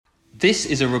This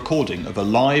is a recording of a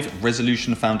live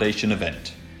Resolution Foundation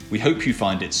event. We hope you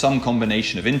find it some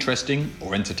combination of interesting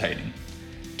or entertaining.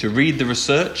 To read the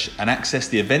research and access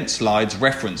the event slides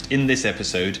referenced in this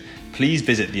episode, please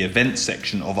visit the events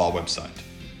section of our website.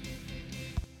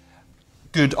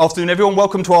 Good afternoon, everyone.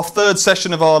 Welcome to our third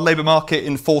session of our labour market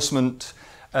enforcement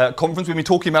conference. We've been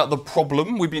talking about the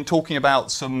problem. We've been talking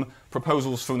about some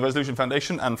proposals from the Resolution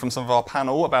Foundation and from some of our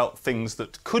panel about things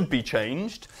that could be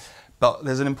changed. But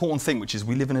there's an important thing, which is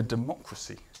we live in a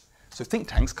democracy. So think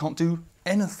tanks can't do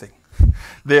anything.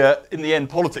 In the end,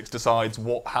 politics decides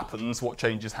what happens, what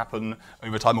changes happen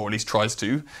over time, or at least tries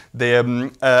to.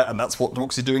 And that's what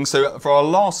democracy is doing. So for our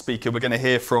last speaker, we're going to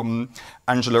hear from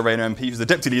Angela Rayner MP, who's the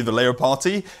Deputy Leader of the Labour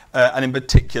Party, and in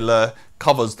particular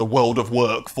covers the world of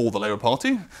work for the Labour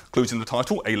Party, including the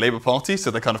title, A Labour Party.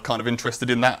 So they're kind of interested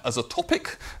in that as a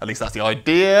topic. At least that's the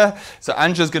idea. So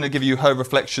Angela's going to give you her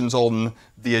reflections on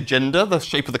the agenda, the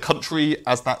shape of the country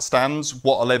as that stands,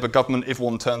 what a Labour government, if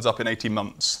one turns up in 18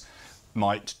 months,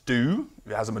 might do,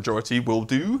 if it has a majority, will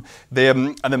do.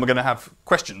 And then we're going to have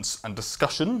questions and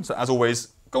discussion. So as always,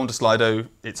 go on to Slido,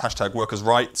 it's hashtag workers'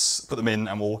 rights, put them in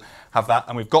and we'll have that.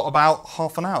 And we've got about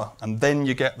half an hour. And then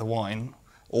you get the wine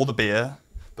or the beer.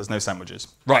 There's no sandwiches.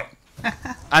 Right.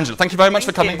 Angela, thank you very much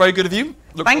for coming. Very good of you.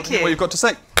 Look forward to what you've got to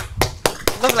say.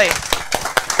 Lovely.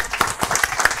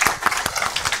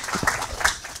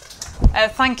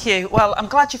 Thank you. Well, I'm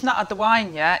glad you've not had the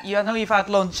wine yet. I know you've had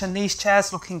lunch and these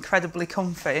chairs look incredibly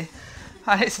comfy.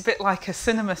 And it's a bit like a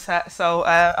cinema set, so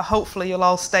hopefully you'll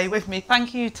all stay with me.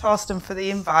 Thank you, Torsten, for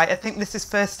the invite. I think this is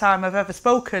the first time I've ever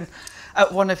spoken at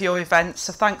one of your events,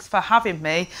 so thanks for having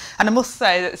me. And I must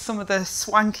say that some of the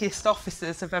swankiest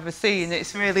offices I've ever seen.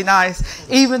 It's really nice.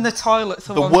 Even the toilets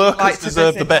are ones I like to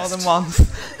visit more than once.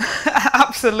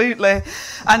 Absolutely.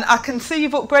 And I can see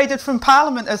you've upgraded from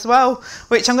Parliament as well,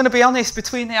 which I'm going to be honest,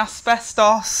 between the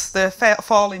asbestos, the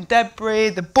falling debris,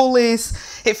 the bullies,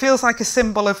 it feels like a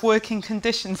symbol of working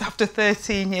conditions after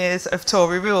 13 years of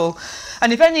Tory rule.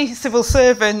 And if any civil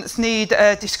servants need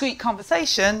a discreet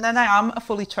conversation, then I am a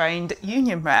fully trained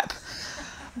union rep.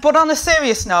 But on a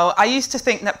serious note, I used to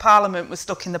think that Parliament was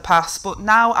stuck in the past, but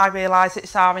now I realise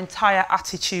it's our entire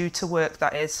attitude to work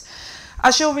that is.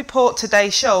 As your report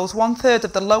today shows, 1/3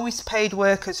 of the lowest paid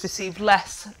workers receive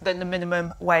less than the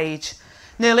minimum wage.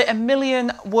 Nearly 1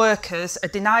 million workers are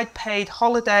denied paid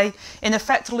holiday, in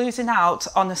effect losing out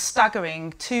on a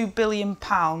staggering £2 billion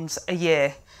a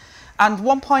year. And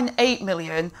 1.8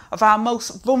 million of our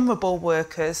most vulnerable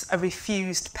workers are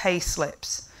refused pay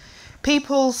slips.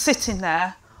 People sitting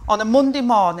there on a Monday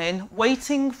morning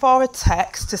waiting for a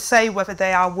text to say whether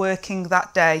they are working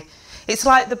that day. It's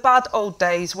like the bad old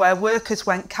days where workers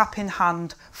went cap in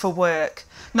hand for work,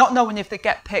 not knowing if they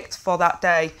get picked for that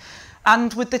day.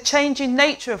 And with the changing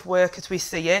nature of work as we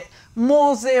see it,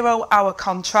 more 0-hour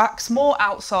contracts, more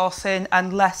outsourcing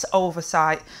and less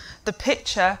oversight, the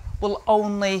picture will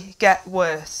only get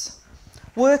worse.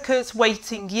 Workers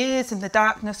waiting years in the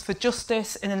darkness for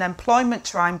justice in an employment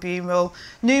tribunal,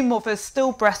 new mothers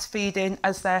still breastfeeding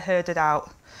as they're herded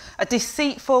out. A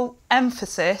deceitful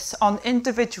emphasis on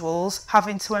individuals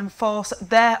having to enforce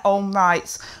their own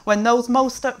rights when those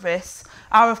most at risk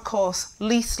are of course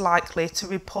least likely to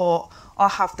report or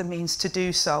have the means to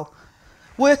do so.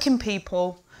 Working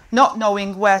people not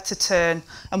knowing where to turn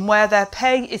and where their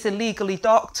pay is illegally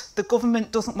docked. The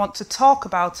government doesn't want to talk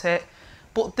about it,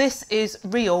 but this is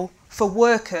real for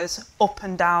workers up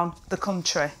and down the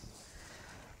country.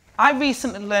 I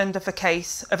recently learned of a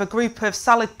case of a group of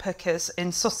salad pickers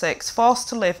in Sussex forced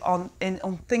to live in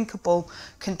unthinkable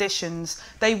conditions.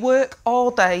 They work all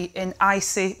day in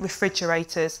icy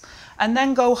refrigerators and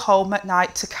then go home at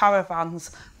night to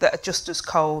caravans that are just as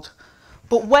cold.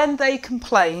 But when they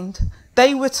complained,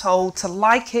 they were told to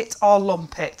like it or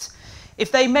lump it.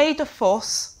 If they made a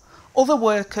fuss, other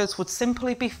workers would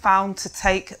simply be found to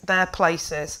take their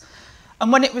places.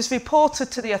 And when it was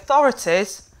reported to the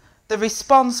authorities, the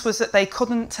response was that they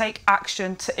couldn't take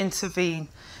action to intervene.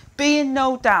 Be in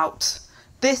no doubt,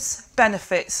 this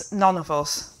benefits none of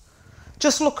us.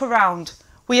 Just look around.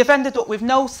 We have ended up with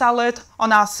no salad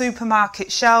on our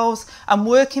supermarket shelves and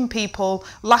working people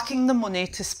lacking the money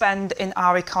to spend in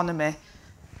our economy.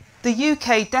 The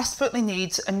UK desperately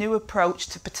needs a new approach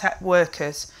to protect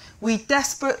workers. We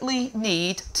desperately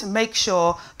need to make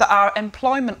sure that our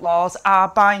employment laws are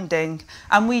binding,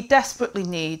 and we desperately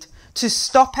need to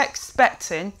stop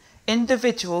expecting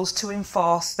individuals to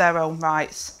enforce their own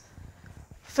rights.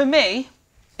 For me,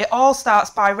 it all starts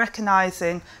by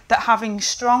recognising that having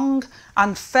strong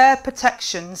and fair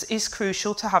protections is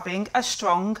crucial to having a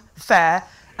strong, fair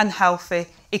and healthy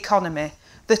economy.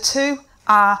 The two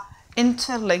are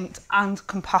interlinked and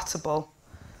compatible.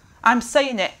 I'm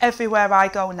saying it everywhere I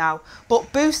go now,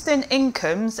 but boosting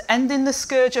incomes, ending the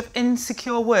scourge of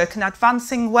insecure work and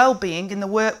advancing well-being in the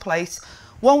workplace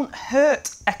won't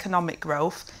hurt economic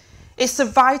growth. It's a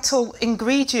vital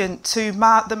ingredient to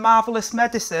the marvellous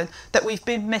medicine that we've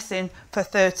been missing for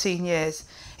 13 years.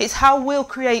 It's how we'll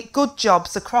create good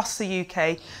jobs across the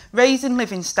UK, raising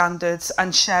living standards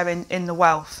and sharing in the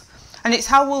wealth. And it's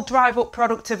how we'll drive up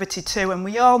productivity too, and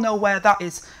we all know where that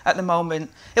is at the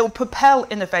moment. It will propel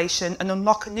innovation and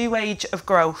unlock a new age of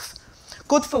growth.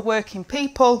 Good for working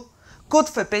people, good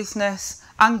for business,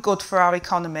 and good for our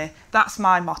economy. That's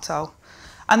my motto.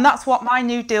 And that's what my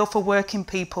new deal for working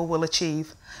people will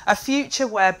achieve. A future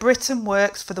where Britain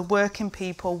works for the working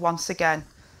people once again.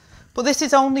 But this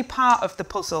is only part of the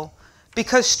puzzle,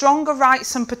 because stronger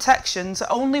rights and protections are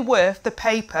only worth the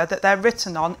paper that they're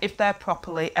written on if they're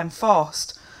properly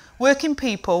enforced. Working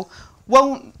people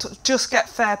won't just get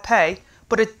fair pay,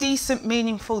 but a decent,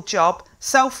 meaningful job,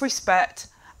 self-respect,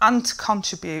 and to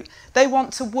contribute. They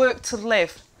want to work to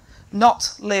live,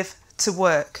 not live to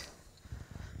work.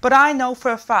 But I know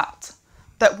for a fact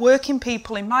that working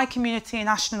people in my community in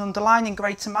Ashton-under-Lyne in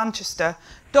Greater Manchester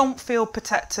don't feel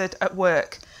protected at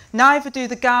work. Neither do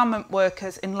the garment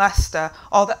workers in Leicester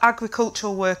or the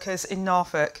agricultural workers in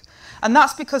Norfolk. And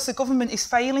that's because the government is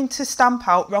failing to stamp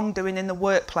out wrongdoing in the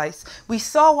workplace. We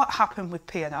saw what happened with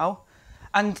P&O,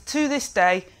 and to this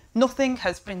day, nothing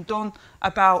has been done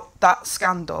about that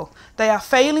scandal. They are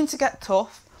failing to get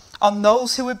tough on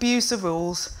those who abuse the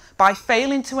rules by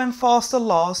failing to enforce the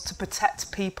laws to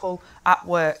protect people at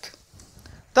work.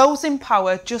 Those in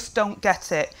power just don't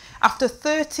get it. After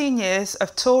 13 years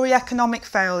of Tory economic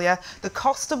failure, the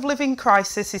cost of living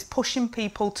crisis is pushing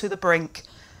people to the brink.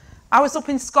 I was up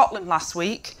in Scotland last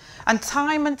week, and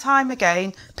time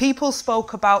again, people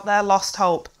spoke about their lost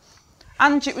hope.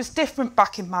 And it was different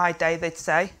back in my day, they'd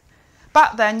say.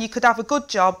 Back then, you could have a good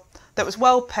job that was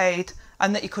well paid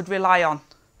and that you could rely on.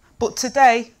 But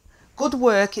today, good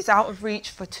work is out of reach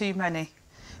for too many.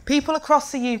 People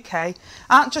across the UK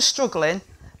aren't just struggling,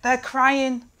 they're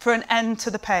crying for an end to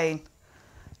the pain.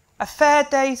 A fair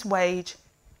day's wage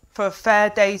for a fair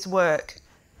day's work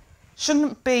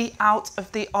shouldn't be out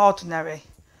of the ordinary,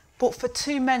 but for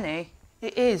too many,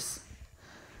 it is.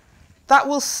 That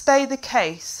will stay the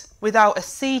case without a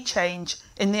sea change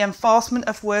in the enforcement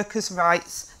of workers'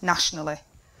 rights nationally.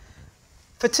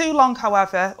 For too long,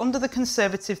 however, under the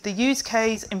Conservative, the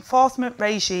UK's enforcement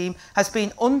regime has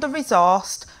been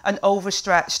under-resourced and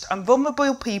overstretched, and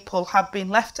vulnerable people have been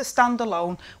left to stand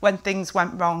alone when things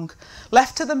went wrong,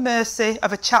 left to the mercy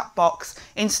of a chat box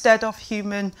instead of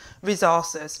human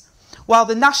resources. While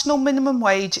the national minimum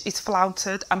wage is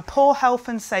flouted and poor health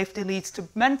and safety leads to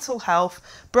mental health,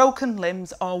 broken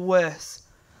limbs or worse.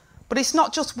 But it's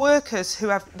not just workers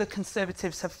who the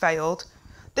Conservatives have failed.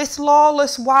 This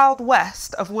lawless Wild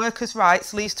West of workers'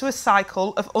 rights leads to a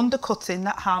cycle of undercutting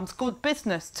that harms good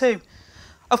business too.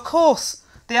 Of course,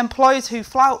 the employers who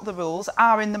flout the rules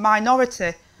are in the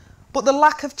minority, but the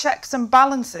lack of checks and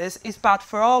balances is bad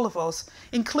for all of us,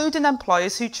 including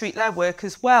employers who treat their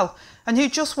workers well and who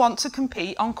just want to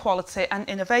compete on quality and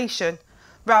innovation,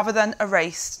 rather than a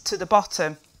race to the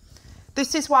bottom.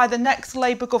 This is why the next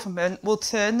Labour government will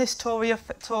turn this Tory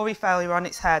failure on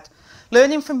its head,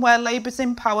 learning from where Labour's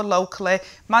in power locally,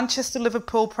 Manchester,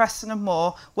 Liverpool, Preston and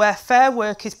more, where fair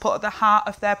work is put at the heart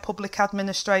of their public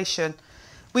administration.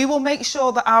 We will make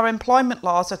sure that our employment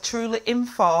laws are truly in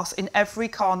force in every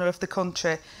corner of the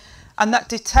country, and that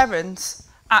deterrence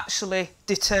actually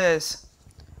deters.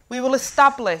 We will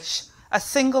establish a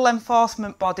single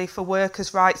enforcement body for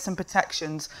workers' rights and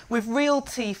protections with real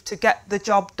teeth to get the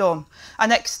job done,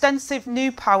 and extensive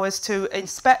new powers to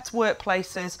inspect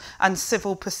workplaces and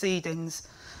civil proceedings.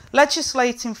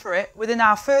 Legislating for it within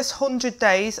our first 100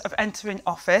 days of entering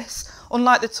office,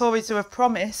 unlike the Tories who have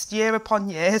promised year upon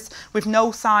years with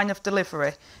no sign of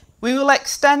delivery. We will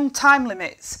extend time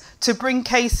limits to bring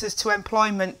cases to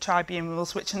employment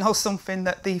tribunals, which I know something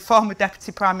that the former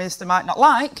Deputy Prime Minister might not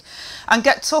like, and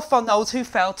get tough on those who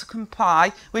fail to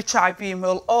comply with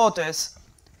tribunal orders.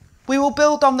 We will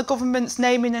build on the government's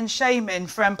naming and shaming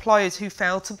for employers who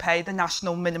fail to pay the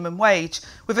national minimum wage,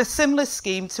 with a similar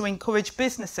scheme to encourage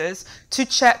businesses to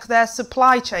check their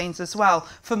supply chains as well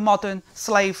for modern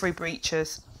slavery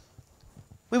breaches.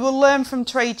 We will learn from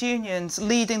trade unions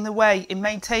leading the way in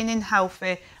maintaining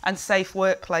healthy and safe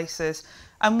workplaces,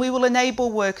 and we will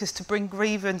enable workers to bring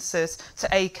grievances to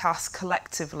ACAS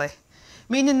collectively,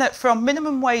 meaning that from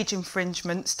minimum wage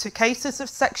infringements to cases of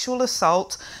sexual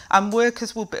assault, and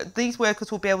these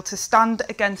workers will be able to stand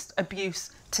against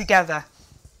abuse together.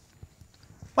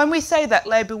 When we say that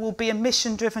Labour will be a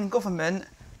mission-driven government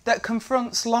that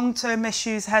confronts long-term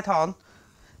issues head-on,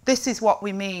 this is what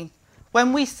we mean.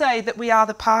 When we say that we are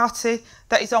the party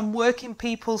that is on working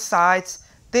people's sides,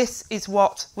 this is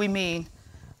what we mean.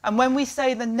 And when we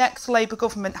say the next Labour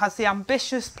government has the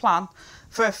ambitious plan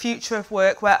for a future of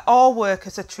work where all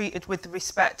workers are treated with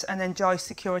respect and enjoy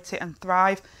security and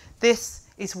thrive, this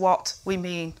is what we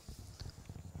mean.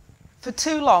 For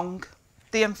too long,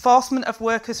 the enforcement of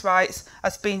workers' rights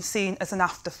has been seen as an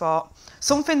afterthought,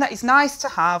 something that is nice to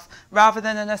have rather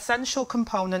than an essential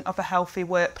component of a healthy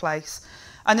workplace.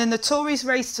 And in the Tories'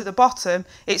 race to the bottom,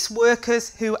 it's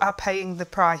workers who are paying the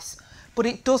price. But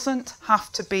it doesn't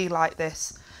have to be like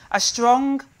this. A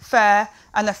strong, fair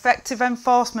and effective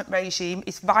enforcement regime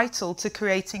is vital to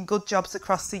creating good jobs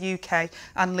across the UK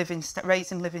and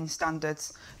raising living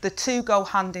standards. The two go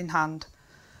hand in hand.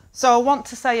 So I want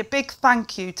to say a big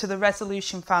thank you to the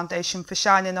Resolution Foundation for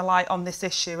shining a light on this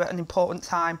issue at an important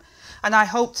time, and I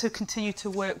hope to continue to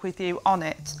work with you on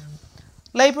it.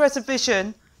 Labour has a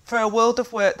vision for a world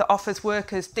of work that offers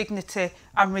workers dignity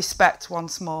and respect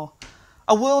once more.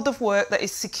 A world of work that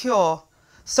is secure,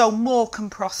 so more can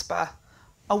prosper.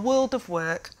 A world of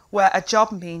work where a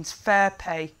job means fair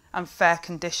pay and fair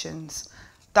conditions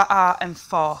that are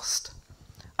enforced.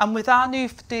 And with our new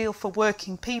deal for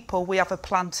working people, we have a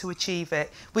plan to achieve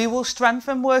it. We will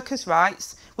strengthen workers'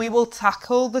 rights, we will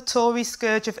tackle the Tory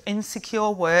scourge of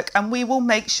insecure work, and we will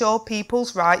make sure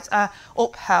people's rights are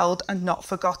upheld and not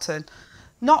forgotten.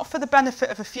 Not for the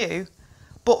benefit of a few,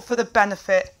 but for the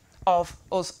benefit of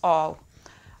us all.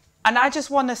 And I just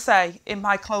want to say in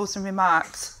my closing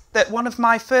remarks that one of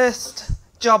my first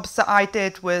jobs that I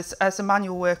did was as a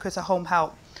manual worker as a home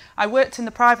help. I worked in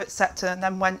the private sector and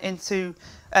then went into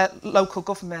local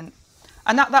government.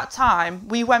 And at that time,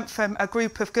 we went from a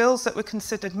group of girls that were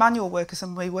considered manual workers,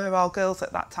 and we were all girls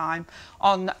at that time,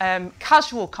 on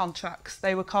casual contracts,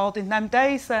 they were called in them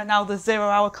days. They're now the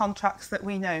 0-hour contracts that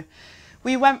we know.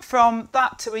 We went from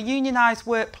that to a unionised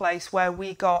workplace where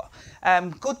we got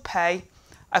good pay,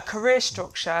 a career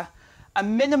structure, a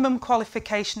minimum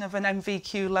qualification of an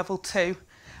MVQ level 2,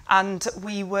 and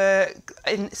we were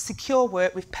in secure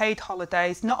work with paid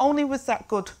holidays. Not only was that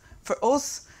good for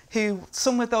us, who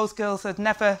some of those girls had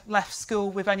never left school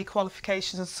with any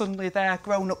qualifications, and suddenly their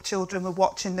grown-up children were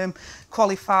watching them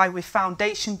qualify with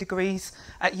foundation degrees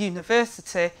at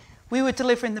university. We were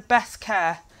delivering the best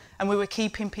care, and we were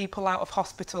keeping people out of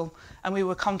hospital, and we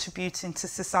were contributing to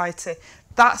society.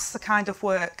 That's the kind of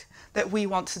work that we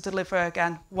want to deliver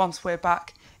again once we're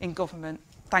back in government.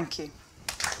 Thank you.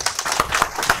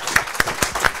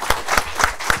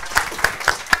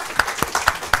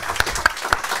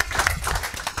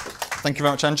 Thank you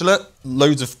very much, Angela.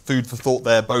 Loads of food for thought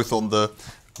there, both on the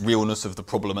realness of the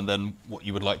problem and then what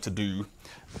you would like to do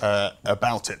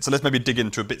about it. So let's maybe dig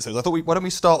into a bit. So I thought, why don't we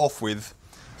start off with,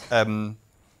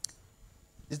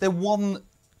 is there one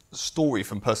story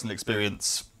from personal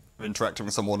experience of interacting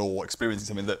with someone or experiencing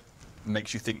something that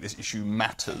makes you think this issue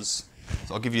matters?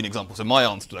 So I'll give you an example. So my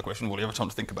answer to that question, well, you have time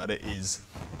to think about it, is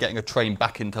getting a train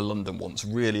back into London once,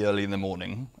 really early in the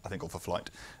morning, I think off a flight.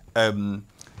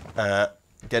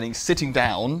 Sitting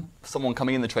down, someone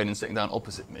coming in the train and sitting down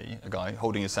opposite me, a guy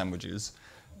holding his sandwiches,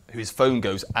 whose phone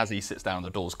goes as he sits down, the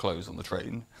doors close on the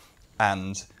train,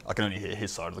 and I can only hear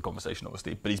his side of the conversation,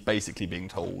 obviously, but he's basically being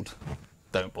told,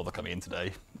 don't bother coming in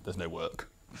today, there's no work,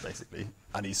 basically.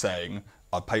 And he's saying,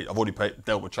 I've already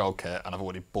dealt with childcare and I've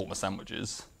already bought my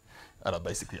sandwiches, and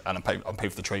I'm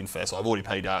paid for the train fare, so I've already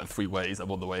paid out in 3 ways,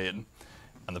 I'm on the way in.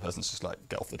 And the person's just like,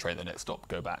 get off the train, the next stop,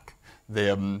 go back.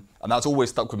 And that's always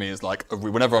stuck with me as like,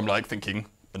 whenever I'm like thinking,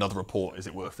 another report, is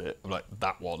it worth it? I'm like,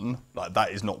 that one, like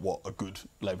that is not what a good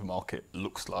labour market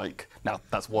looks like. Now,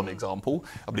 that's one example.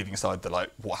 I'm leaving aside the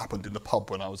like what happened in the pub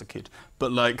when I was a kid.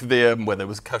 But like where there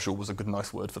was casual was a good,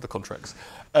 nice word for the contracts.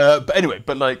 But anyway,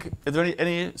 like, is there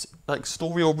any like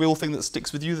story or real thing that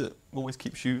sticks with you that always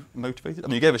keeps you motivated? I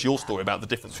mean, you gave us your story about the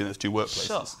difference between those two workplaces.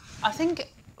 Sure. I think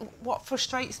what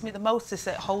frustrates me the most is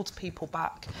that it holds people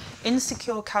back.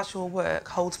 Insecure casual work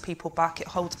holds people back. It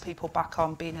holds people back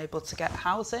on being able to get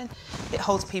housing. It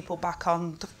holds people back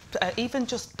on even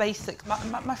just basic.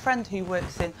 My friend who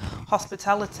works in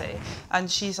hospitality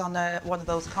and she's on one of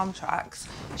those contracts,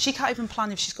 she can't even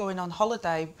plan if she's going on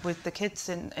holiday with the kids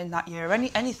in that year.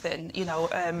 Anything, you know,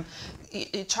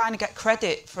 you're trying to get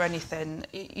credit for anything.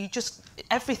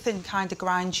 Everything kind of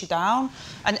grinds you down,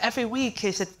 and every week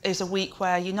is a week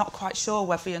where you're not quite sure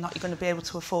whether or not you're going to be able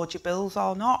to afford your bills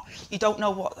or not. You don't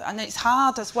know what, and it's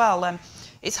hard as well.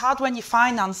 It's hard when you're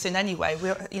financing anyway.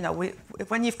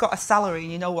 when you've got a salary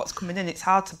and you know what's coming in, it's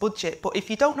hard to budget. But if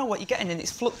you don't know what you're getting and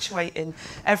it's fluctuating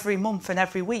every month and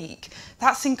every week,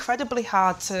 that's incredibly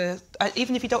hard to,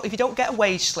 even if you don't get a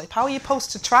wage slip, how are you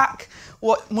supposed to track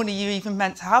what money you even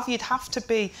meant to have? You'd have to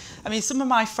be, I mean, some of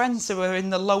my friends who are in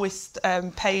the lowest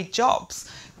paid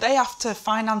jobs, they have to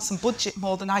finance and budget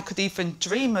more than I could even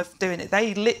dream of doing it.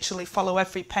 They literally follow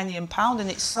every penny and pound, and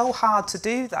it's so hard to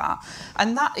do that.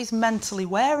 And that is mentally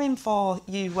wearing for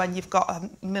you when you've got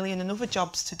a million and other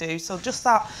jobs to do. So just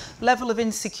that level of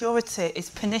insecurity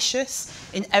is pernicious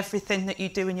in everything that you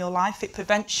do in your life. It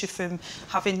prevents you from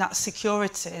having that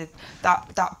security,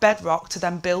 that bedrock to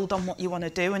then build on what you want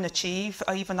to do and achieve,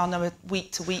 even on a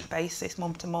week-to-week basis,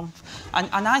 month-to-month.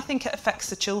 And I think it affects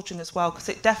the children as well, because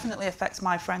it definitely affects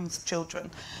my friends'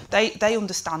 children. They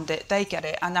understand it, they get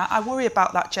it, and I worry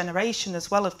about that generation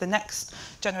as well, of the next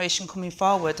generation coming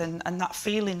forward, and that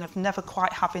feeling of never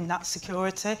quite having that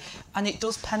security. And it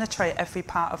does penetrate every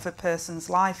part of a person's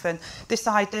life, and this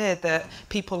idea that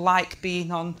people like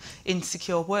being on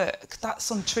insecure work, that's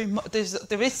untrue.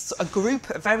 There is a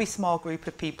very small group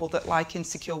of people that like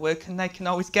insecure work, and they can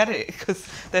always get it because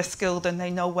they're skilled and they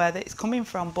know where it's coming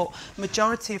from. But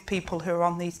majority of people who are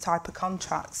on these type of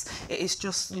contracts, it is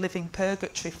just living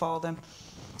purgatory for them.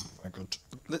 Very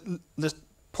good.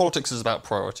 Politics is about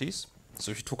priorities.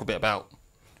 So if you talk a bit about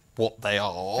what they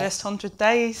are. First 100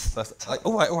 days.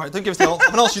 All right. Don't give us the answer. I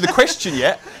haven't asked you the question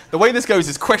yet. The way this goes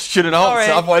is question and answer.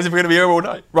 Sorry. Otherwise, we're going to be here all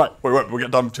night. Right. We'll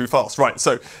get done too fast. Right.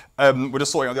 So we're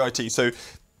just sorting out the IT. So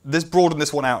let's broaden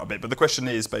this one out a bit. But the question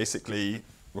is basically,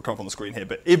 we'll come up on the screen here,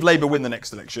 but if Labour win the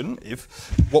next election,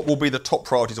 what will be the top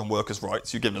priorities on workers'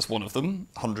 rights? You've given us one of them,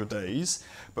 100 days.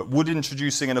 But would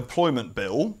introducing an employment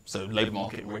bill, so labour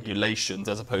market regulations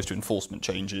as opposed to enforcement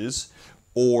changes,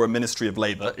 or a Ministry of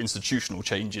Labour, institutional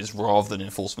changes rather than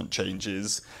enforcement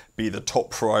changes, be the top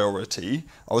priority?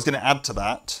 I was going to add to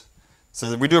that, so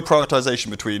that we do a prioritisation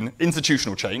between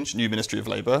institutional change, new Ministry of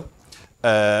Labour,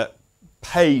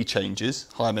 pay changes,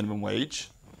 higher minimum wage,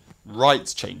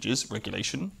 rights changes,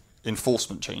 regulation,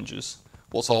 enforcement changes.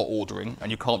 What's our ordering? And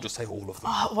you can't just say all of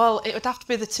them. Oh, well, it would have to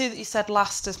be the two that you said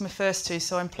last as my first two,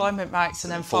 so employment rights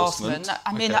and enforcement.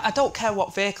 I mean, I don't care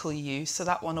what vehicle you use, so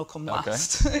that one will come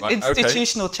last. Right.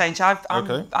 Institutional change.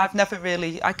 I've never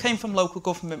really... I came from local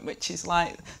government, which is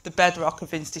like the bedrock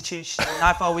of institutions, and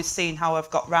I've always seen how I've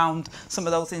got round some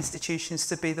of those institutions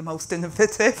to be the most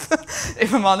innovative,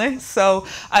 if I'm honest. So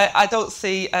I don't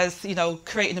see as,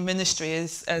 creating a ministry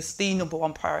as the number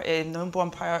one priority. The number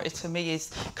one priority to me is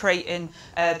creating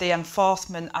the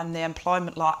enforcement and the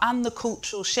employment law and the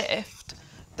cultural shift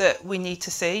that we need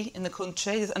to see in the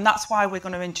country. And that's why we're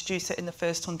going to introduce it in the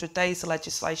first 100 days of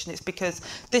legislation. It's because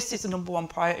this is the number one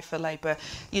priority for Labour.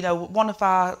 One of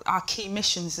our key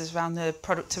missions is around the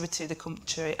productivity of the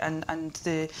country and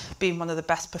being one of the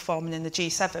best performing in the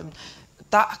G7.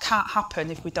 That can't happen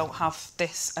if we don't have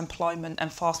this employment,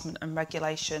 enforcement and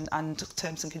regulation and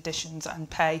terms and conditions and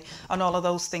pay and all of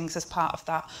those things as part of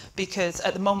that. Because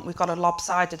at the moment we've got a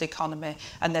lopsided economy,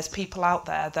 and there's people out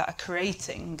there that are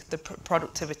creating the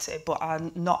productivity but are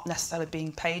not necessarily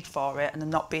being paid for it and are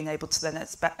not being able to then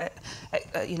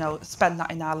spend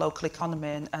that in our local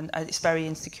economy, and it's very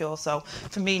insecure. So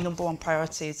for me, number one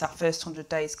priority is that first 100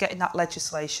 days, getting that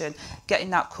legislation, getting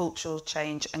that cultural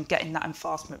change and getting that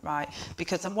enforcement right.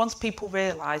 Because then once people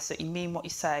realise that you mean what you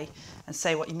say and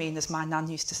say what you mean, as my nan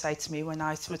used to say to me when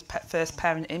I was first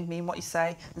parenting, mean what you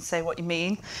say and say what you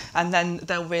mean, and then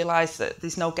they'll realise that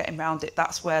there's no getting around it.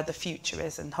 That's where the future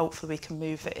is, and hopefully we can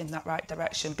move it in that right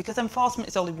direction, because enforcement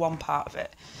is only one part of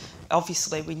it.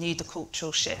 Obviously we need a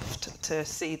cultural shift to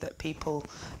see that people,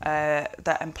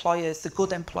 that employers, the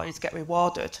good employers, get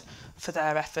rewarded for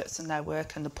their efforts and their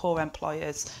work, and the poor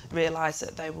employers realise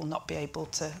that they will not be able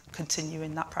to continue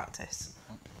in that practice.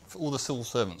 For all the civil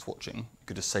servants watching, you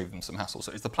could just save them some hassle.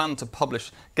 So is the plan to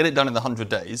get it done in the 100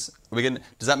 days?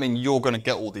 Does that mean you're going to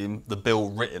get all the bill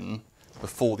written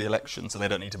before the election so they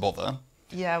don't need to bother?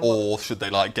 Yeah. Or should they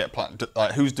get planned?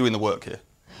 Who's doing the work here?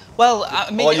 Well, I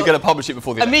mean, or are you going to publish it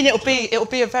before the election? I mean, it'll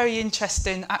be a very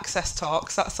interesting access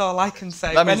talks. That's all I can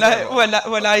say. When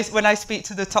I speak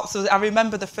to the top, so I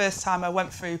remember the first time I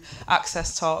went through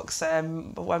access talks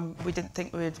when we didn't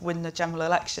think we would win the general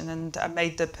election, and I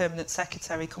made the permanent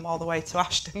secretary come all the way to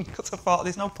Ashton because I thought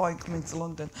there's no point coming to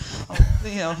London.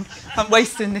 I'm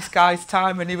wasting this guy's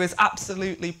time, and he was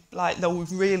absolutely like, no,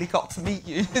 we've really got to meet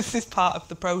you. This is part of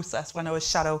the process. When I was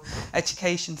shadow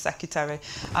education secretary,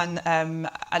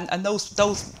 and And those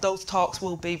talks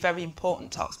will be very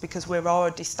important talks because we're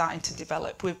already starting to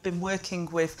develop. We've been working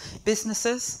with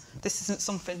businesses. This isn't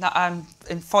something that I'm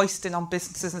foisting on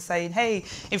businesses and saying, hey,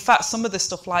 in fact, some of the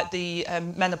stuff like the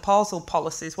menopausal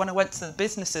policies, when I went to the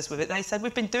businesses with it, they said,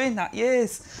 we've been doing that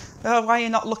years. Oh, why are you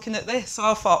not looking at this? So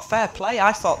I thought, fair play.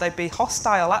 I thought they'd be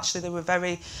hostile. Actually, they were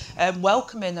very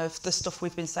welcoming of the stuff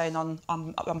we've been saying on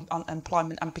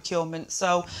employment and procurement.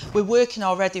 So we're working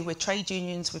already with trade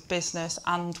unions, with business,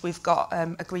 and we've got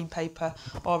a green paper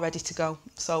all ready to go.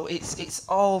 So it's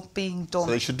all being done.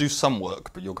 So they should do some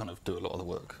work, but you'll kind of do a lot of the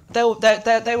work.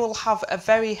 They will have a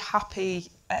very happy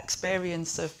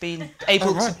experience of being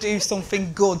able to do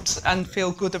something good and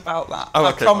feel good about that.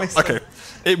 I promise them. Okay,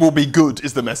 it will be good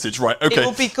is the message, right? Okay. It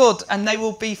will be good, and they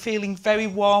will be feeling very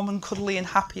warm and cuddly and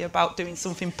happy about doing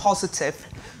something positive.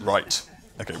 Right.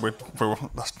 Okay. We're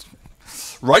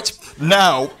right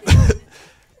now.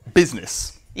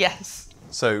 Business. Yes.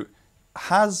 So,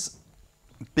 has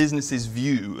business's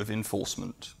view of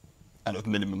enforcement and of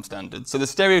minimum standards. So the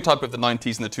stereotype of the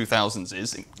 90s and the 2000s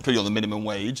is, clearly on the minimum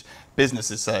wage, business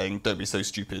is saying, don't be so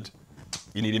stupid.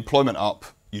 You need employment up.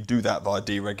 You do that by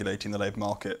deregulating the labour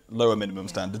market. Lower minimum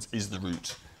standards is the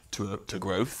route to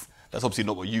growth. That's obviously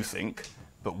not what you think,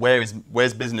 but where's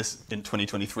business in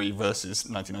 2023 versus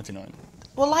 1999?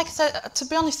 Well, like I said, to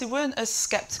be honest, they weren't as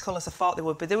sceptical as I thought they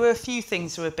would be. There were a few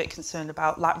things they were a bit concerned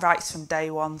about, like rights from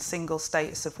day one, single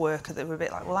status of worker. They were a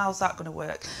bit like, well, how's that going to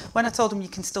work? When I told them you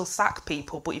can still sack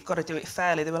people, but you've got to do it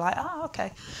fairly, they were like,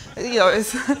 okay. You know,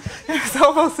 it's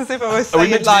almost as if I was saying, are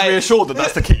we meant to be reassured that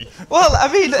that's the key? Well,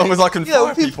 I mean, as long as I can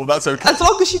fire people, that's okay. As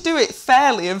long as you do it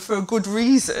fairly and for a good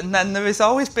reason, then there has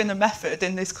always been a method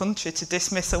in this country to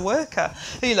dismiss a worker.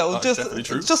 You know,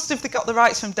 just if they got the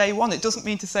rights from day one, it doesn't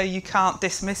mean to say you can't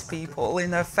dismiss people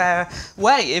in a fair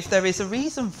way if there is a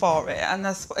reason for it. And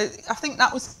I think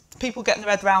that was people getting their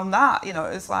head around that. You know,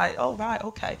 it's like, oh right,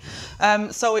 okay.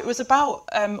 So it was about,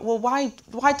 well, why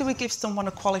do we give someone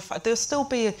a qualified? There'll still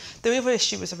be the other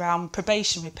issue was around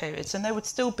probationary periods, and there would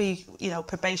still be, you know,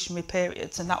 probationary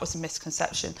periods, and that was a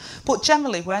misconception. But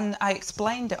generally, when I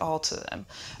explained it all to them,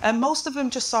 most of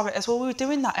them just saw it as, well, we were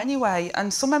doing that anyway.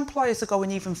 And some employers are going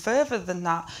even further than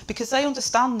that because they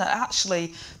understand that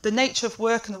actually the nature of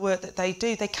work and the work that they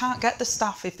do, they can't get the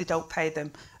staff if they don't pay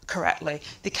them correctly.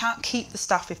 They can't keep the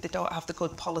staff if they don't have the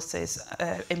good policies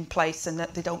in place and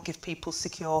that they don't give people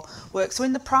secure work. So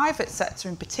in the private sector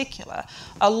in particular,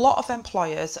 a lot of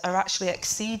employers are actually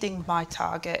exceeding my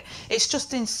target. It's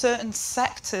just in certain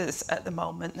sectors at the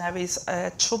moment there is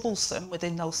troublesome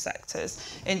within those sectors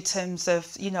in terms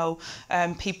of, you know,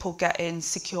 people getting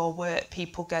secure work,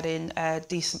 people getting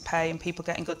decent pay and people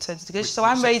getting good terms and conditions. So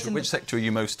I'm raising... Which sector are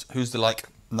you most... Who's the,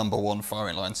 number one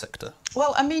firing line sector?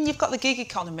 Well, I mean, you've got the gig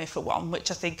economy for one,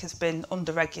 which I think has been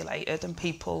under-regulated, and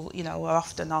people, you know, are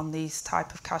often on these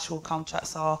type of casual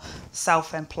contracts or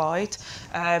self-employed.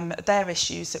 They're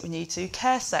issues that we need to.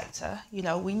 Care sector, you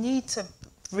know, we need to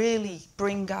really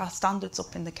bring our standards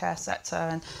up in the care sector,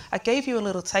 and I gave you a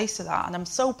little taste of that, and I'm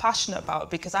so passionate about it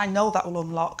because I know that will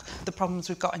unlock the problems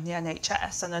we've got in the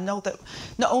NHS, and I know that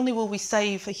not only will we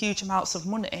save a huge amounts of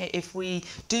money if we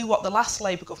do what the last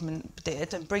Labour government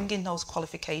did and bring in those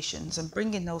qualifications and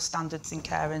bring in those standards in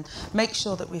care and make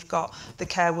sure that we've got the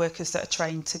care workers that are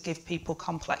trained to give people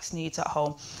complex needs at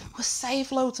home, we'll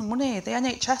save loads of money. The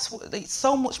NHS, it's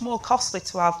so much more costly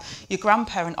to have your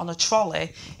grandparent on a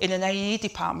trolley in an A&E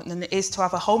department than it is to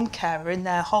have a home carer in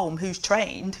their home who's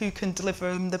trained, who can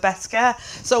deliver them the best care.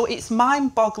 So it's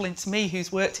mind-boggling to me,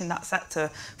 who's worked in that sector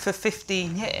for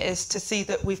 15 years, to see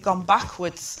that we've gone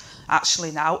backwards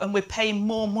actually now, and we're paying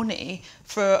more money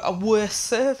for a worse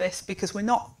service because we're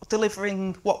not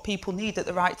delivering what people need at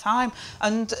the right time.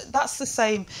 And that's the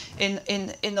same in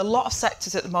a lot of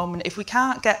sectors at the moment. If we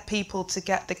can't get people to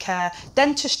get the care,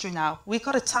 dentistry now, we've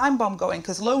got a time bomb going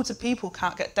because loads of people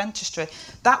can't get dentistry.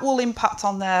 That will impact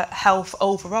on their health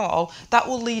overall. That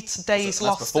will lead to days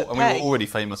lost at pay. And we were already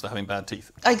famous for having bad teeth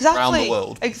around the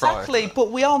world. Exactly,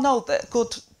 but we all know that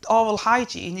good oral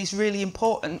hygiene is really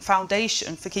important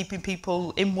foundation for keeping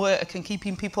people in work and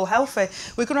keeping people healthy.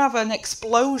 We're going to have an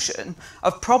explosion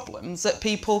of problems that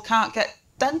people can't get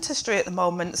dentistry at the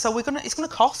moment. So it's going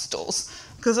to cost us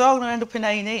because they're all going to end up in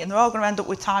A&E and they're all going to end up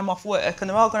with time off work and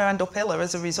they're all going to end up iller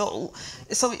as a result.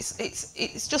 So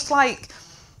it's just like,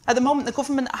 At the moment, the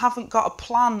government haven't got a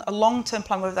plan, a long-term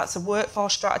plan, whether that's a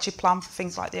workforce strategy plan for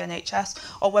things like the NHS,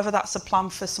 or whether that's a plan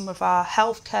for some of our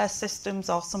healthcare systems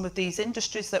or some of these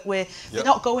industries that they're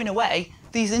not going away.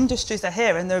 These industries are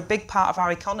here and they're a big part of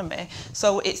our economy.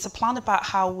 So it's a plan about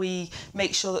how we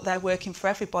make sure that they're working for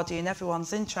everybody in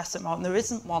everyone's interest at the moment. There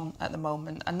isn't one at the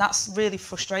moment, and that's really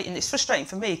frustrating. It's frustrating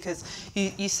for me because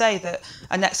you say that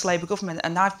a next Labour government,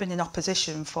 and I've been in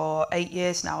opposition for 8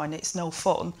 years now and it's no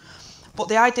fun. But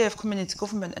the idea of coming into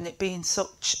government and it being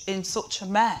in such a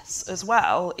mess as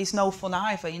well is no fun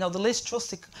either. You know, the Liz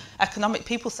Truss economic,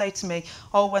 people say to me,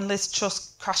 oh, when Liz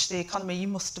Truss crashed the economy, you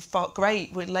must have thought,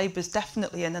 great, with Labour's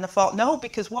definitely in. And I thought, no,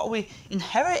 because what are we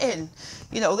inheriting?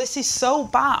 You know, this is so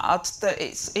bad that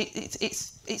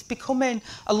it's becoming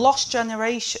a lost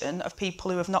generation of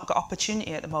people who have not got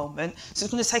opportunity at the moment. So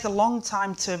it's going to take a long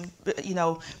time to, you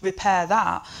know, repair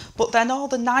that. But then all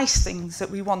the nice things that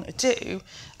we want to do,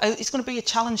 it's going to be a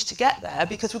challenge to get there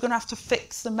because we're going to have to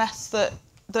fix the mess that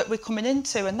we're coming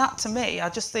into. And that, to me, I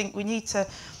just think we need to.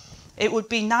 It would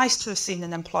be nice to have seen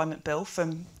an employment bill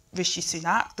from Rishi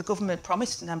Sunak. The government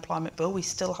promised an employment bill, we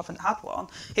still haven't had one.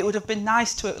 It would have been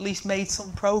nice to have at least made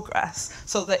some progress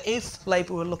so that if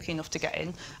Labour were lucky enough to get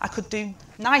in, I could do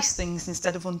nice things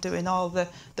instead of undoing all the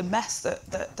mess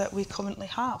that we currently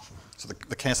have. So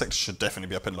the care sector should definitely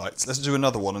be up in lights. Let's do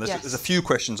another one. And there's a few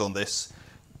questions on this.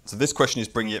 So this question is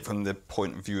bringing it from the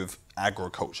point of view of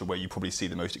agriculture, where you probably see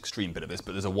the most extreme bit of this,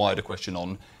 but there's a wider question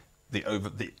on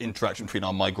the interaction between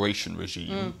our migration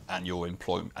regime and your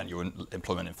employment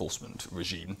enforcement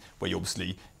regime, where you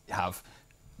obviously have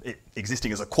it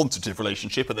existing as a quantitative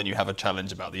relationship, and then you have a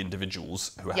challenge about the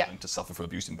individuals who are having to suffer from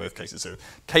abuse in both cases. So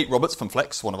Kate Roberts from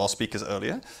Flex, one of our speakers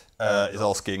earlier, is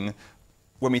asking,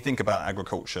 when we think about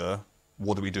agriculture,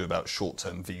 what do we do about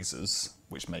short-term visas,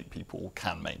 which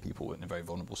can make people in a very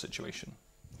vulnerable situation?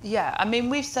 Yeah, I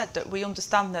mean, we've said that we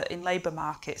understand that in labour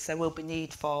markets there will be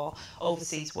need for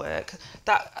overseas work.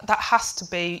 That has to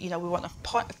be, you know, we want a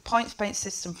points-based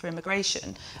system for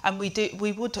immigration, and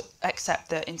we would accept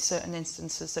that in certain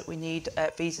instances that we need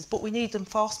visas, but we need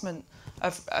enforcement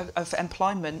of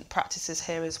employment practices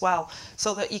here as well,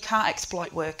 so that you can't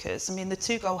exploit workers. I mean, the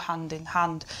two go hand in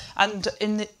hand, and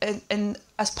in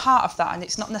as part of that, and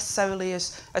it's not necessarily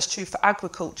as true for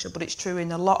agriculture, but it's true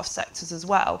in a lot of sectors as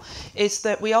well, is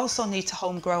that we also need to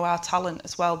home grow our talent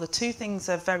as well. The two things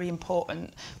are very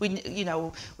important. We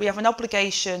have an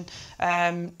obligation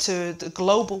to the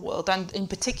global world, and in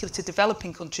particular to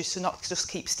developing countries, to not just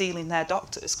keep stealing their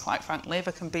doctors, quite frankly, if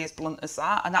I can be as blunt as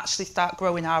that, and actually start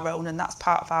growing our own, and that's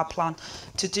part of our plan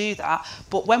to do that.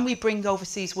 But when we bring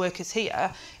overseas workers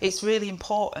here, it's really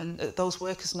important that those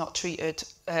workers are not treated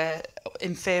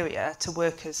inferior to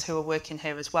workers who are working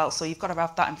here as well. So you've got to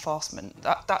have that enforcement.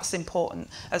 That's important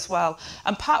as well.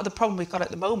 And part of the problem we've got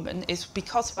at the moment is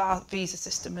because of our visa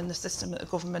system and the system that the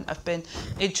government have been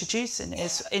introducing,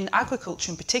 is in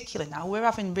agriculture in particular now, we're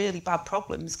having really bad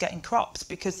problems getting crops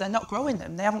because they're not growing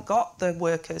them. They haven't got the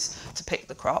workers to pick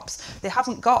the crops. They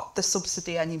haven't got the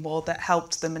subsidy anymore that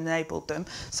helped them and enabled them.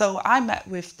 So I met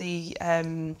with the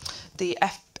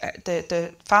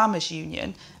Farmers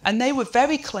Union, and they were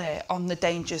very clear on the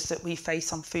dangers that we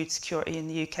face on food security in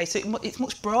the UK. So it's a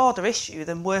much broader issue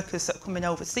than workers that are coming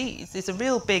overseas. There's a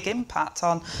real big impact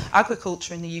on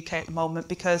agriculture in the UK at the moment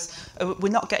because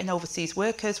we're not getting overseas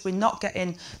workers, we're not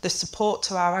getting the support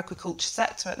to our agriculture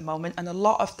sector at the moment, and a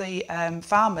lot of the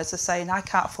farmers are saying, I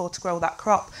can't afford to grow that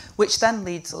crop, which then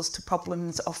leads us to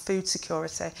problems of food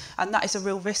security, and that is a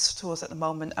real risk to us at the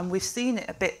moment. And we've seen it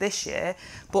a bit this year,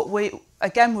 but we're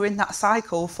in that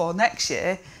cycle for next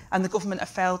year, and the government have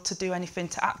failed to do anything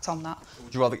to act on that.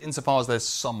 Would you rather, insofar as there's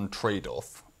some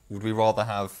trade-off, would we rather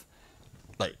have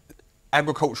like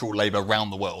agricultural labour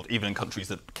around the world, even in countries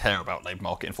that care about labour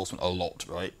market enforcement a lot,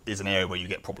 right, is an area where you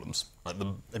get problems. Like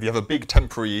if you have a big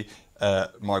temporary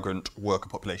migrant worker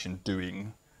population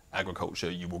doing agriculture,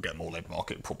 you will get more labour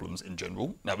market problems in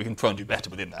general. Now, we can try and do better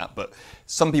within that, but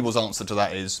some people's answer to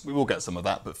that is, we will get some of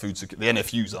that, but food security, the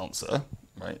NFU's answer,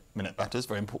 right, Minette Batters,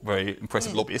 very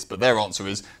impressive lobbyist, but their answer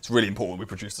is, it's really important we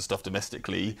produce the stuff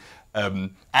domestically.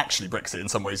 Actually, Brexit in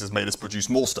some ways has made us produce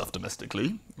more stuff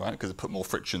domestically, right, because it put more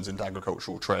frictions into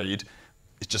agricultural trade.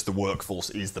 It's just the workforce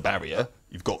is the barrier.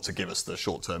 You've got to give us the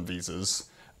short-term visas.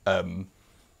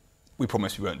 We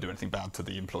promise we won't do anything bad to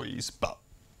the employees, but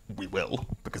we will,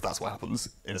 because that's what happens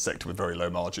in a sector with very low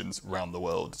margins around the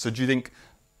world. So do you think,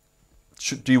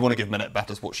 do you want to give Minette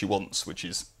Batters what she wants, which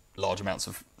is large amounts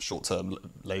of short-term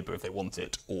labour if they want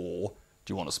it, or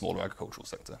do you want a smaller agricultural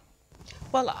sector?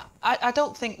 Well, I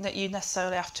don't think that you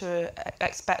necessarily have to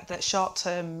expect that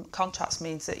short-term contracts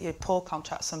means that you're poor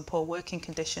contracts and poor working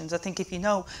conditions. I think if you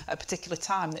know at a particular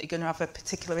time that you're going to have a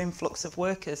particular influx of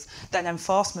workers, then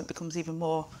enforcement becomes even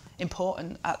more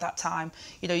important at that time.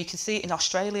 You know, you can see it in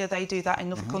Australia, they do that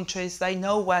in other countries. They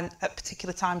know when at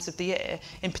particular times of the year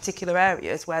in particular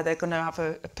areas where they're going to have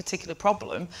a particular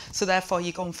problem, so therefore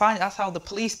you go and find it. That's how the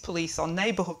police on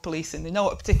neighbourhood policing, they know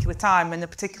at a particular time in a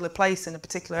particular place in a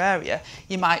particular area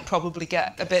you might probably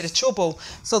get a bit of trouble,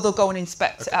 so they'll go and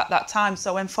inspect it at that time.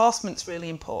 So enforcement's really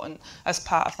important as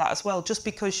part of that as well. Just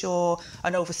because you're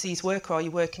an overseas worker or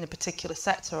you work in a particular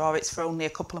sector or it's for only a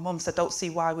couple of months, I don't see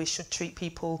why we should treat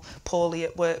people poorly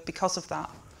at work because of that.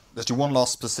 Let's do one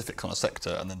last specific kind of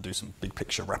sector and then do some big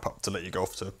picture wrap up to let you go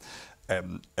off to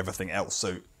everything else.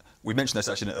 So we mentioned this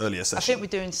actually in an earlier session. I think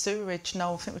we're doing sewerage.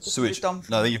 No, I think we're just sewage. Done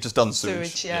No, I think you've just done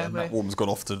sewage. Sewage, yeah. Matt Warman's gone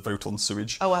off to vote on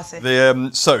sewage. Oh, has he?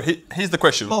 So here's the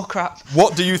question. More crap.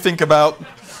 What do you think about...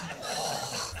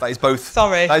 That is both.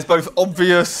 Sorry. That is both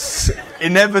obvious,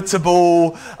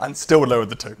 inevitable, and still lowered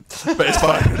the tone. But it's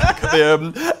fine.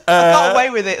 I got away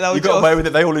with it though. You got away with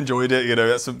it. They all enjoyed it. You know,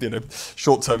 that's a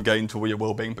short-term gain to your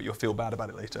well-being, but you'll feel bad about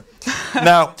it later.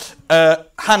 Now,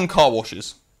 hand car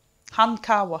washes. Hand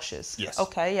car washers. Yes.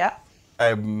 Okay. Yeah.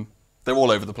 They're all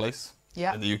over the place.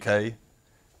 Yeah. In the UK,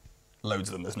 loads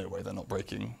of them. There's no way they're not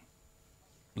breaking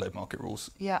labour market rules.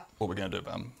 Yeah. What are we going to do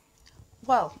about them?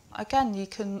 Well, again, you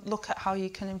can look at how you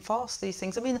can enforce these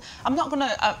things. I mean, I'm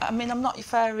not your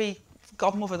fairy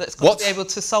godmother that's going to be able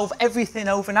to solve everything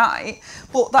overnight,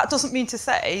 but that doesn't mean to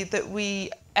say that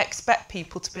we expect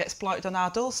people to be exploited on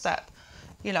our doorstep.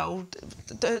 You know,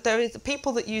 there is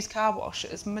people that use car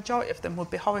washers, majority of them would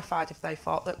be horrified if they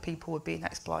thought that people were being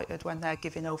exploited when they're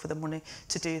giving over the money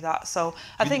to do that. So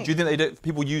I think... Do you think they don't,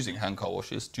 people using hand car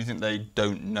washers, do you think they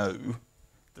don't know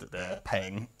that they're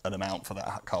paying an amount for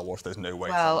that car wash? There's no way.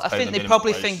 Well, I think they're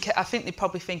probably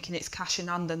thinking it's cash in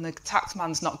hand and the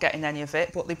taxman's not getting any of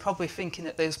it, but they're probably thinking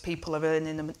that those people are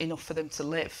earning enough for them to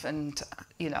live. And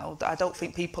you know, I don't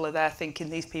think people are there thinking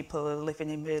these people are living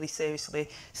in really seriously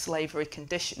slavery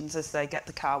conditions as they get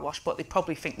the car wash, but they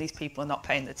probably think these people are not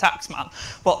paying the taxman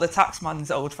what the taxman's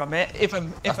owed from it. If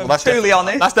I'm truly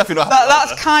honest, that's definitely not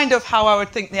that's kind of how I would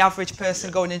think the average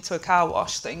person going into a car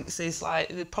wash thinks, is like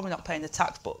they're probably not paying the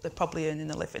tax, but they're probably earning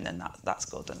a living, and that's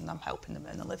good, and I'm helping them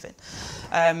earn a living.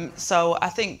 So I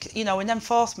think, you know, in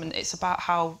enforcement, it's about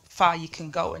how far you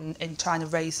can go in trying to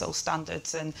raise those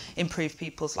standards and improve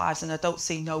people's lives, and I don't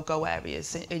see no-go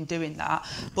areas in doing that.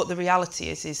 But the reality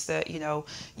is that, you know,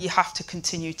 you have to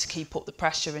continue to keep up the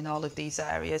pressure in all of these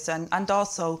areas, and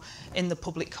also in the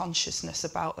public consciousness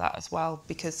about that as well,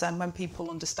 because then when people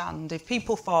understand, if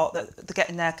people thought that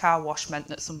getting their car washed meant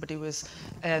that somebody was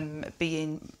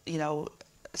being, you know,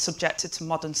 subjected to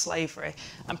modern slavery,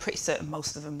 I'm pretty certain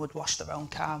most of them would wash their own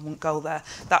car and wouldn't go there.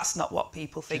 That's not what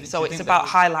people think. So it's about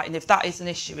highlighting, if that is an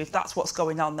issue, if that's what's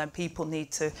going on, then people need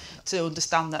to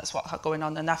understand that's what's going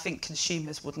on. And I think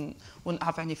consumers wouldn't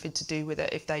have anything to do with it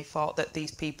if they thought that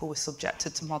these people were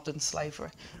subjected to modern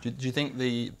slavery. Do you think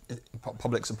the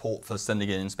public support for sending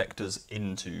in inspectors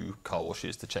into car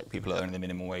washes to check people earning the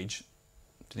minimum wage, do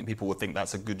you think people would think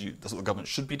that's that's what the government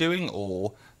should be doing,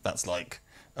 or that's like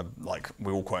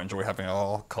we all quite enjoy having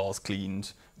our cars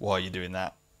cleaned, why are you doing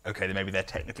that? Okay, then maybe they're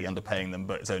technically underpaying them,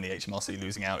 but it's only HMRC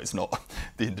losing out, it's not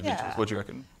the individuals. Yeah. What do you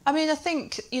reckon? I mean, I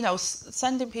think, you know,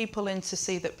 sending people in to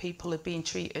see that people are being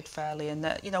treated fairly, and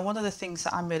that, you know, one of the things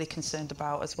that I'm really concerned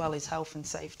about as well is health and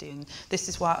safety, and this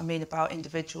is what I mean about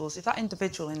individuals. If that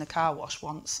individual in the car wash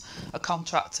wants a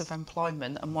contract of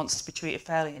employment and wants to be treated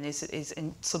fairly and is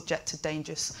subject to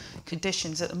dangerous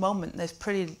conditions, at the moment there's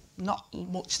pretty not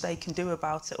much they can do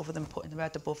about it other than putting their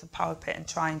head above the parapet and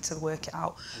trying to work it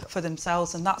out for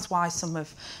themselves. And that's why some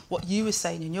of what you were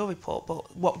saying in your report,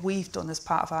 but what we've done as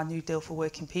part of our New Deal for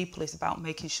Working People, is about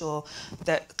making sure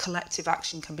that collective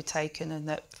action can be taken and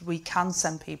that we can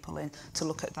send people in to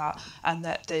look at that, and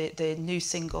that the new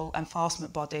single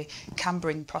enforcement body can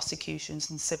bring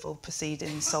prosecutions and civil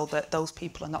proceedings so that those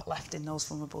people are not left in those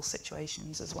vulnerable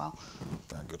situations as well.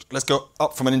 Very good. Let's go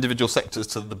up from an individual sectors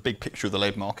to the big picture of the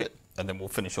labour market, and then we'll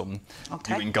finish on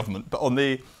you in government. But on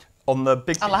the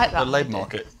big the labour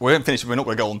market, we haven't finished. We're not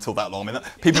going to go on until that long. I mean,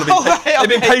 people have been,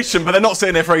 they've been patient, but they're not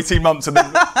sitting there for 18 months and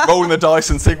then rolling the dice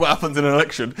and seeing what happens in an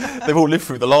election. They've all lived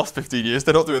through the last 15 years.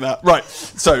 They're not doing that. Right.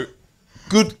 So,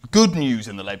 good news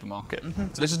in the labour market. Mm-hmm.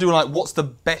 So let's just do what's the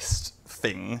best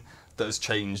thing that has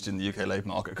changed in the UK labour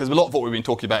market? Because a lot of what we've been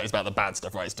talking about is about the bad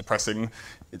stuff, right? It's depressing.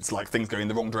 It's like things going in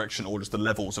the wrong direction, or just the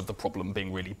levels of the problem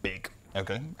being really big.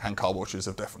 Okay, hand car washes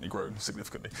have definitely grown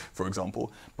significantly, for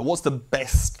example. But what's the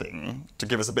best thing to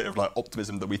give us a bit of like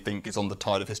optimism that we think is on the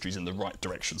tide of history is in the right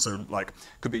direction? So like,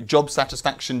 could be job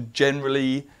satisfaction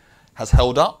generally has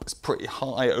held up. It's pretty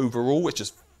high overall. It's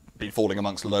just been falling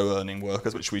amongst low earning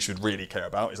workers, which we should really care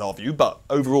about, is our view. But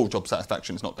overall job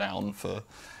satisfaction is not down for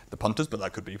the punters, but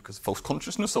that could be because of false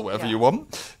consciousness or whatever you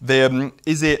want.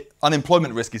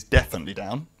 Unemployment risk is definitely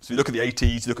down. So you look at the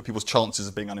 80s, you look at people's chances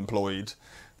of being unemployed,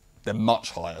 they're much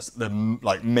higher. They're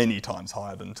like many times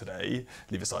higher than today,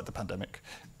 leave aside the pandemic.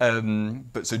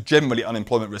 But so generally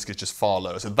unemployment risk is just far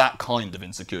lower. So that kind of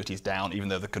insecurity is down, even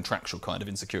though the contractual kind of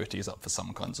insecurity is up for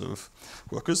some kinds of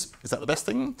workers. Is that the best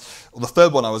thing? Well, the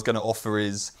third one I was going to offer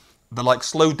is the like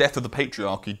slow death of the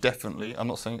patriarchy. Definitely, I'm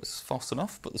not saying it's fast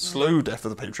enough, but the slow death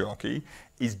of the patriarchy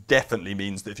definitely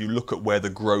means that if you look at where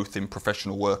the growth in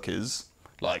professional work is,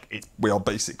 we are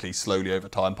basically slowly over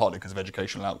time, partly because of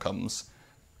educational outcomes.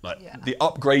 The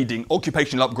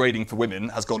occupational upgrading for women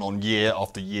has gone on year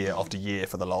after year after year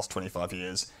for the last 25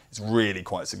 years. It's really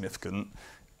quite significant.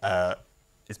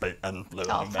 And low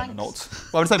earning men are not.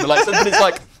 Well, I'm saying, but it's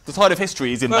like the tide of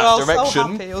history is in that direction. So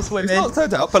happy as women. It's not no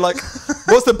doubt, but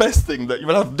what's the best thing that you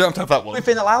don't have to have that one? We've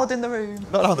been allowed in the room.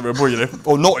 Not allowed in the room,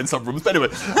 or not in some rooms. But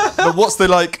anyway, but what's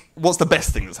the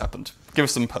best thing that's happened? Give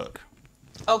us some perk.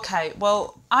 Okay,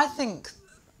 well, I think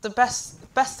the best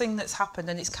thing that's happened,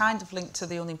 and it's kind of linked to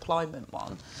the unemployment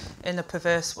one in a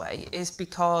perverse way, is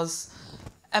because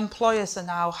employers are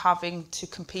now having to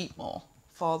compete more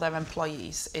for their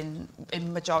employees in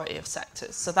majority of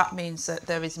sectors. So that means that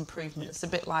there is improvement. It's a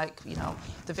bit like,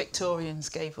 the Victorians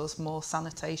gave us more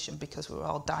sanitation because we were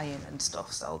all dying and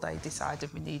stuff, so they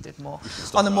decided we needed more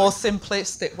on a more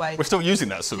simplistic way. We're still using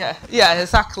that, so yeah,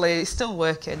 exactly. It's still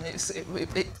working. It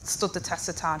stood the test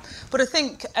of time. But I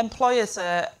think employers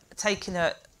are taking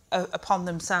it upon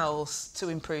themselves to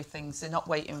improve things. They're not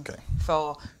waiting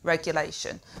for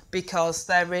regulation, because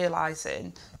they're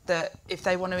realising that if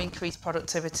they want to increase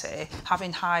productivity,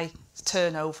 having high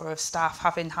turnover of staff,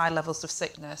 having high levels of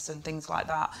sickness and things like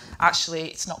that, actually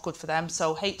it's not good for them.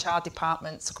 So HR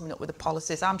departments are coming up with the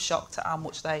policies. I'm shocked at how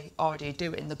much they already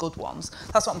do in the good ones.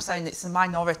 That's what I'm saying. It's a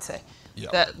minority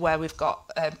where we've got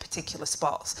particular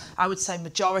spots. I would say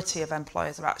majority of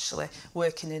employers are actually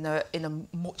working in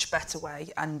a much better way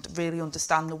and really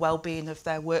understand the well-being of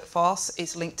their workforce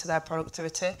is linked to their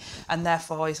productivity, and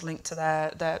therefore is linked to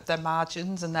their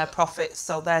margins and their profits.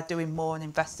 So they're doing more and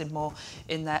investing more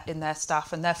in their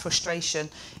staff, and their frustration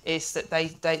is that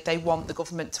they want the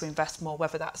government to invest more,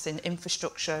 whether that's in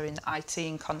infrastructure, in IT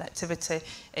and connectivity,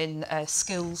 in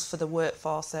skills for the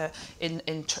workforce, in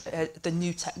the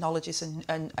new technologies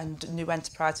and new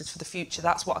enterprises for the future.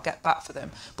 That's what I get back for them.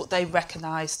 But they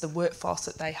recognise the workforce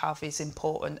that they have is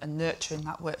important, and nurturing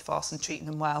that workforce and treating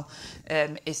them well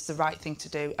is the right thing to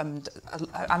do. And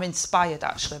I'm inspired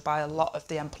actually by a lot of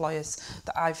the employers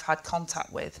that I've had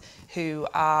contact with who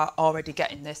are already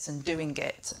getting this and doing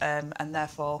it, and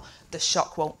therefore the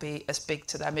shock won't be as big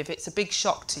to them. If it's a big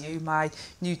shock to you, my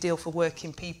new deal for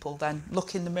working people, then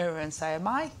look in the mirror and say, am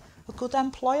I a good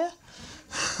employer?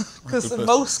 Because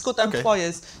most good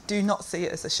employers do not see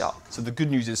it as a shock. So the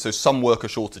good news is, some worker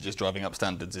shortages driving up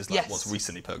standards is what's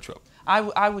recently perked you up.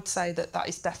 I would say that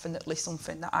is definitely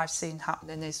something that I've seen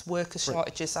happening, is worker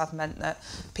shortages have meant that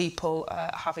people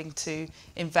are having to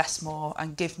invest more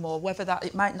and give more, whether that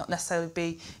it might not necessarily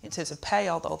be in terms of pay,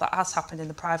 although that has happened in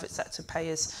the private sector, pay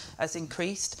has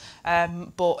increased,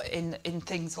 but in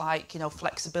things like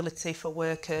flexibility for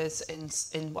workers,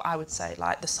 in what I would say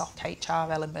like the soft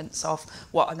HR elements of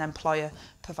what an employer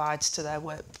provides to their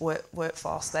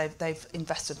workforce, they've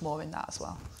invested more in that as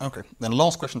well. Okay, then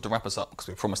last question to wrap us up, because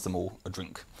we promised them all a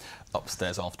drink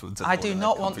upstairs afterwards. I do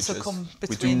not want to come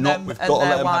between them and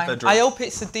their wine. I hope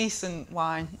it's a decent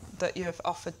wine that you have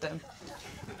offered them.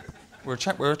 We're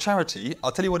a charity.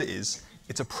 I'll tell you what it is.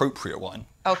 It's appropriate wine.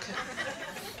 Okay.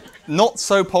 Not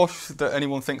so posh that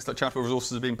anyone thinks that charitable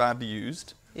resources are being badly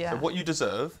used. Yeah. So what you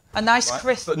deserve. A nice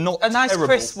crisp, but not a nice terrible.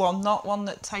 crisp one, not one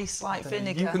that tastes like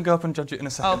vinegar. You can go up and judge it in a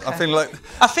second. Okay. I feel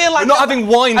like we're not having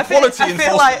wine quality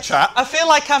enforcement chat. I feel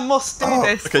like I must do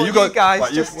this for you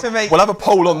guys to make. We'll have a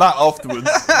poll on that afterwards.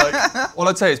 All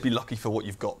I'd say is be lucky for what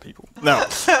you've got, people. Now,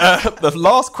 the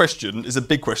last question is a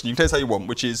big question. You can tell us how you want,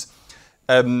 which is,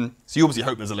 so you obviously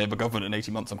hope there's a Labour government in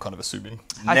 18 months, I'm kind of assuming.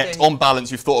 On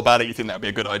balance, you've thought about it, you think that would be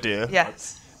a good idea.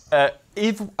 Yes.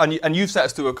 And you've set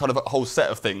us through a kind of a whole set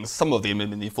of things, some of them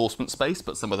in the enforcement space,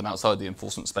 but some of them outside the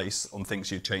enforcement space, on things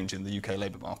you'd change in the UK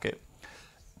labour market.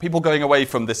 People going away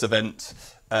from this event,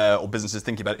 or businesses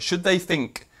thinking about it, should they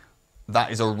think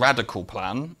that is a radical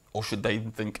plan, or should they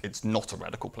think it's not a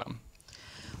radical plan?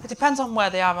 It depends on where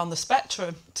they are on the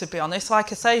spectrum, to be honest.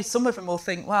 Like I say, some of them will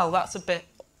think, well, that's a bit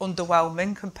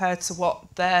underwhelming compared to what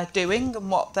they're doing and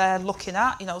what they're looking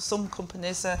at. You know, some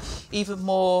companies are even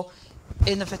more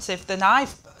innovative than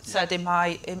I've said in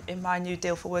my New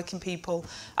Deal for Working People.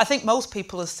 I think most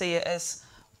people will see it as,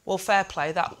 well, fair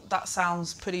play, that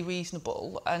sounds pretty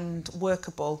reasonable and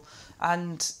workable,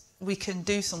 and we can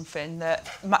do something that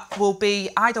will be,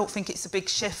 I don't think it's a big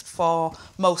shift for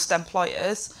most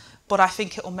employers, but I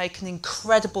think it will make an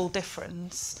incredible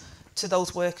difference to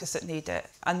those workers that need it.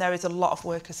 And there is a lot of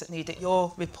workers that need it.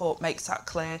 Your report makes that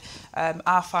clear.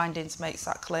 Our findings makes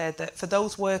that clear, that for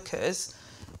those workers,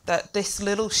 that this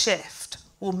little shift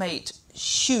will make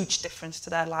huge difference to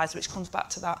their lives, which comes back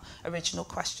to that original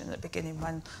question at the beginning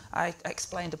when I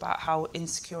explained about how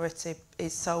insecurity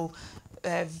is so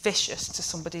vicious to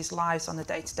somebody's lives on a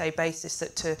day-to-day basis,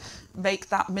 that to make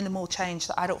that minimal change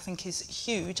that I don't think is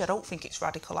huge, I don't think it's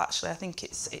radical actually, I think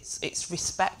it's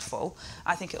respectful,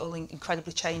 I think it will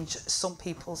incredibly change some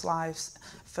people's lives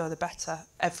for the better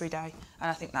every day,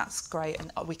 and I think that's great,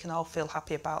 and we can all feel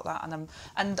happy about that.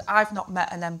 And I've not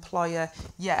met an employer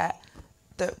yet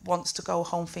that wants to go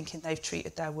home thinking they've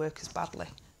treated their workers badly.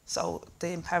 So the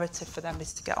imperative for them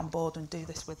is to get on board and do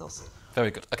this with us. Very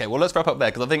good. Okay, well, let's wrap up there,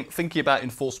 because I think thinking about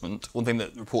enforcement, one thing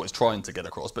that the report is trying to get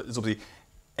across, but it's obviously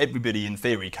everybody in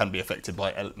theory can be affected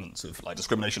by elements of, like,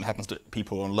 discrimination happens to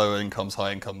people on lower incomes,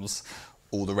 high incomes,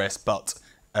 all the rest, but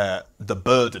the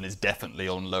burden is definitely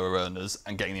on lower earners,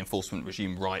 and getting the enforcement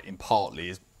regime right in partly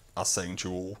is us saying to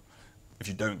you all, if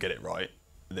you don't get it right,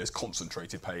 there's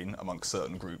concentrated pain amongst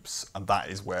certain groups, and that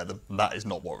is where that is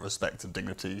not what respect and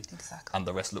dignity and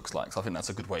the rest looks like. So I think that's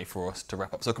a good way for us to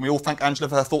wrap up. So can we all thank Angela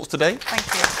for her thoughts today? Thank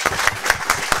you.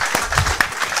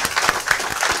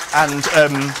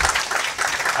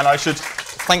 And I should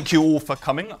thank you all for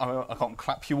coming. I can't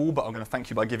clap you all, but I'm going to thank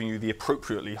you by giving you the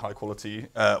appropriately high quality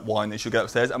wine that you should get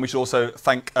upstairs. And we should also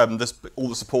thank all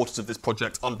the supporters of this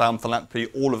project, Unbound Philanthropy,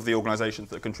 all of the organisations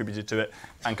that contributed to it.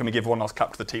 And can we give one last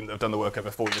clap to the team that have done the work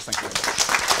over 4 years? Thank you very much.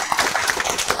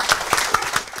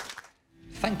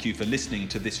 Thank you for listening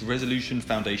to this Resolution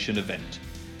Foundation event.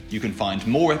 You can find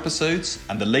more episodes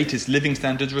and the latest living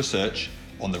standards research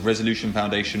on the Resolution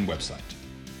Foundation website.